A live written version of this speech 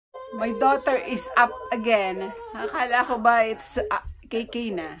My daughter is up again. Akala ko ba it's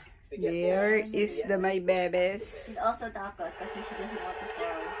KK na. There is my bebes. She's also takot kasi she doesn't want to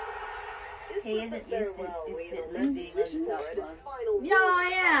fall. Hey, isn't used to being on the top one. No,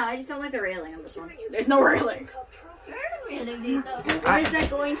 yeah, I just don't like the railing on this one. There's no railing. How is that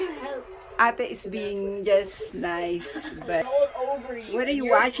going to help? Ate is being just nice, but what are you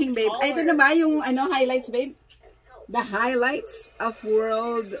watching, babe? Ay, ito na ba yung highlights, babe? The highlights of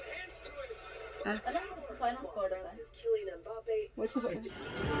world. Final score daw. What's the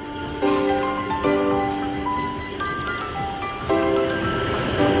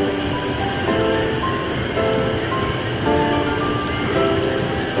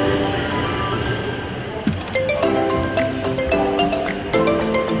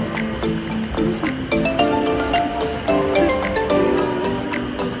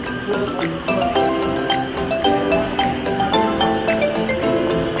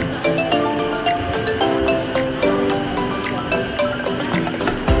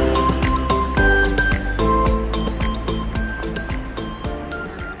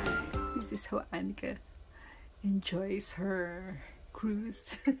enjoys her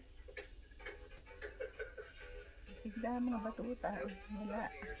cruise. This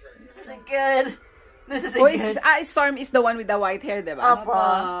isn't good. This isn't good. Storm is the one with the white hair,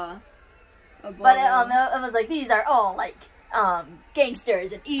 diba? But it was like, these are all like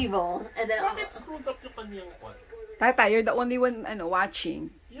gangsters and evil. And then Tata, you're the only one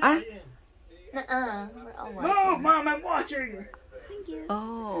watching. we're all watching. No, Mom, I'm watching. Thank you.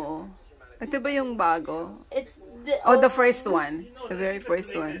 Oh. Ito ba yung bago? It's the the first one. The very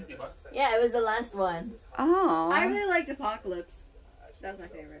first one. Yeah, it was the last one. Oh. I really liked Apocalypse. That was my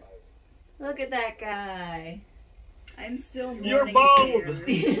favorite. Look at that guy. I'm still You're bold.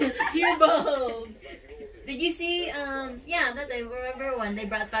 You're bold. Did you see? Yeah, that I remember when they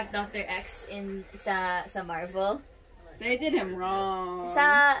brought back Dr. X in sa Marvel. They did him wrong.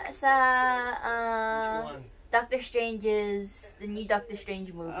 Doctor Strange's the new Doctor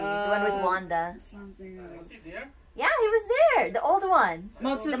Strange movie, the one with Wanda. Something else. Was he there? Yeah, he was there, the old one.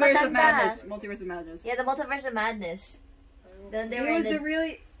 Multiverse of Madness. Multiverse of Madness. Yeah, the Multiverse of Madness. Then they It was the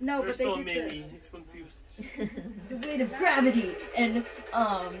really no, There's but they so did many. It's confused. the weight of gravity and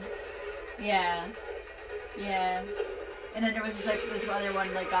yeah. And then there was this other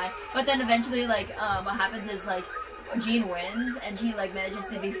one guy. But then eventually what happens is Jean wins and she manages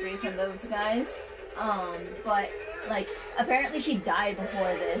to be free from those guys. But apparently she died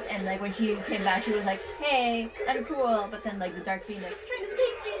before this, and when she came back she was like, hey, I'm cool, but then the Dark Phoenix trying to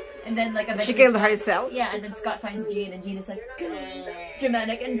save me, and then eventually she killed herself? Yeah, and then Scott finds Jean, and Jean is like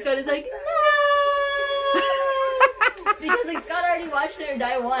dramatic, and Scott is like, no! Because Scott already watched her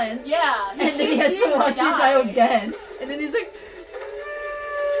die once. Yeah. And then he has to watch her die again. And then he's like,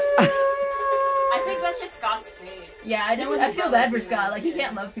 I think that's just Scott's fate. yeah, I feel bad for Scott, he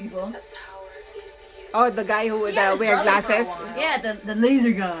can't love people. Oh, the guy who would wear glasses? Yeah, the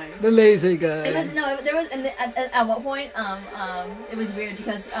laser guy. The laser guy. It was there was at what point it was weird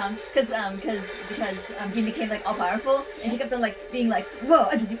because Jean became all powerful, and she kept on being whoa,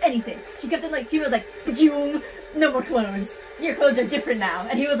 I can do anything. She kept on he was like, boom, no more clothes. Your clothes are different now.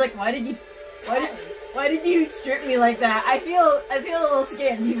 And he was like, why did you strip me like that? I feel a little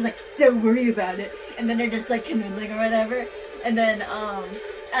scared. And he was like, don't worry about it. And then they're just canoodling or whatever. And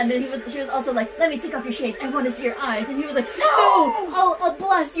then she was also like, let me take off your shades, I want to see your eyes. And he was like, no! I'll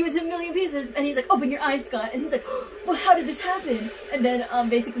blast you into a million pieces. And he's like, open your eyes, Scott. And he's like, well, how did this happen? And then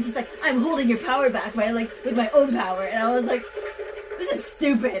basically she's like, I'm holding your power back by with my own power. And I was like, this is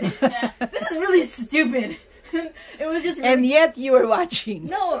stupid. This is really stupid. It was just really... And yet you were watching.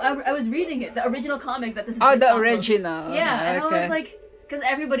 No, I was reading it, the original comic that this is. Oh, the original. Yeah, and okay. I was like, because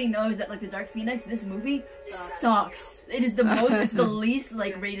everybody knows that the Dark Phoenix, this movie sucks. It is the most, it's the least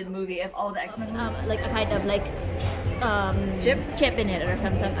rated movie of all the X-Men. A kind of chip in it or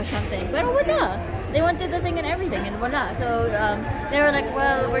something. But voila, they went through the thing and everything, and voila. So they were like,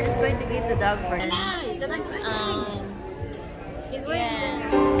 well, we're just going to keep the dog for now. He's waiting.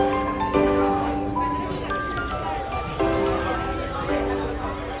 Yeah.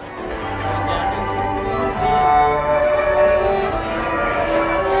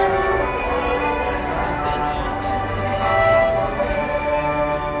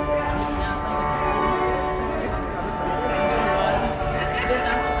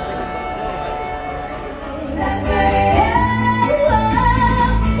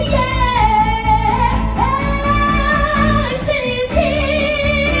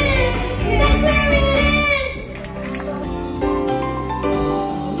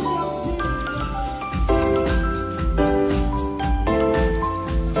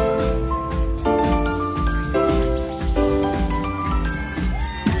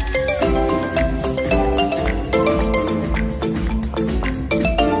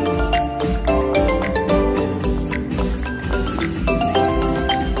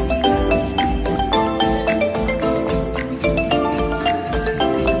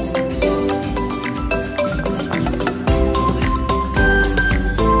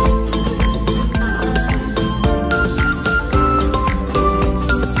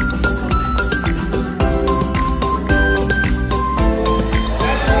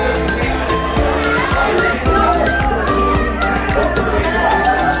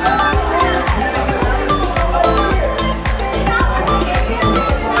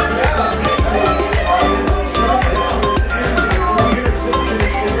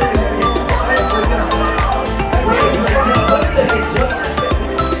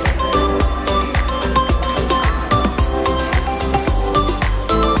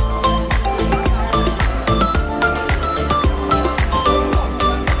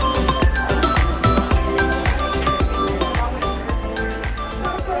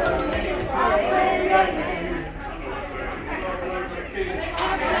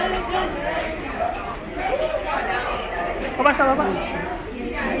 Baba sa baba.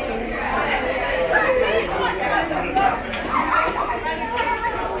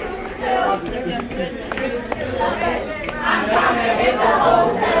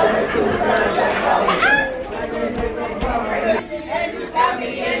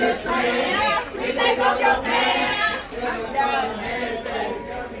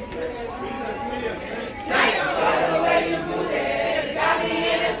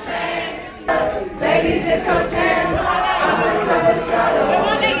 Ladies, it's your chance. I'm a superstar.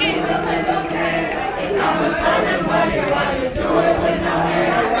 I'm a honest money while you do it with no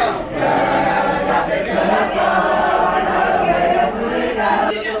hands. Girl, drop it to the floor. Another way to put it up.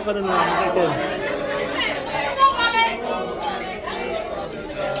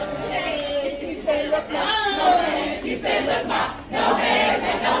 She said, look, ma, no hands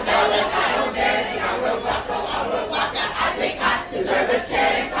and no dollars. I don't dance. I will rock, I will rock. I think I deserve it.